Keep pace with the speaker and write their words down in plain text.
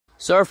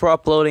Sorry for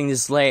uploading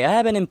this late. I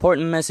have an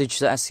important message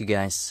to ask you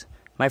guys.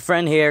 My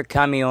friend here,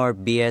 Makaryo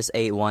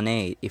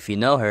BS818, if you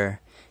know her,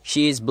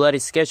 she is Bloody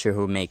Sketcher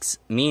who makes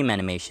meme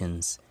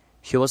animations.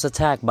 She was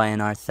attacked by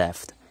an art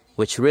theft,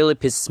 which really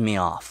pisses me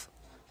off.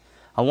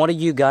 I wanted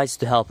you guys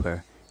to help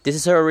her. This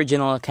is her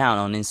original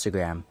account on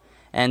Instagram,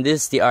 and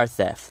this is the art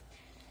theft.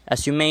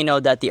 As you may know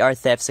that the art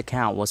theft's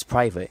account was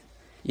private.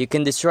 You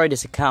can destroy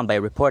this account by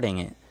reporting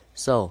it,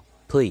 so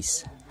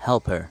please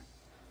help her.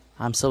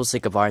 I'm so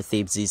sick of art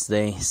thieves these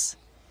days.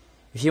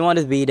 If you want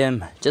to beat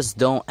them, just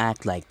don't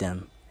act like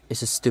them.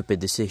 It's a stupid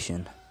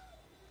decision.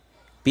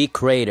 Be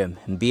creative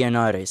and be an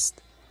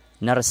artist,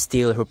 not a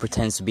stealer who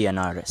pretends to be an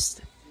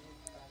artist.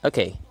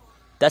 Okay,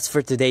 that's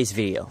for today's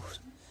video.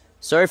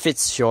 Sorry if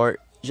it's short,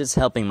 just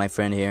helping my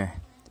friend here.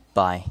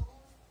 Bye.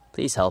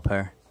 Please help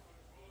her.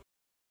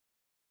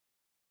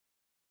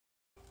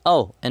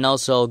 Oh, and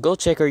also go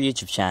check her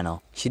YouTube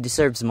channel. She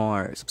deserves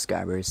more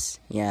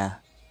subscribers.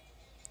 Yeah.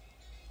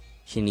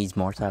 She needs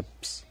more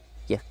subs.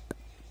 Yeah.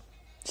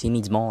 She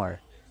needs more.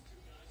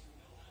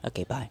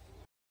 Okay, bye.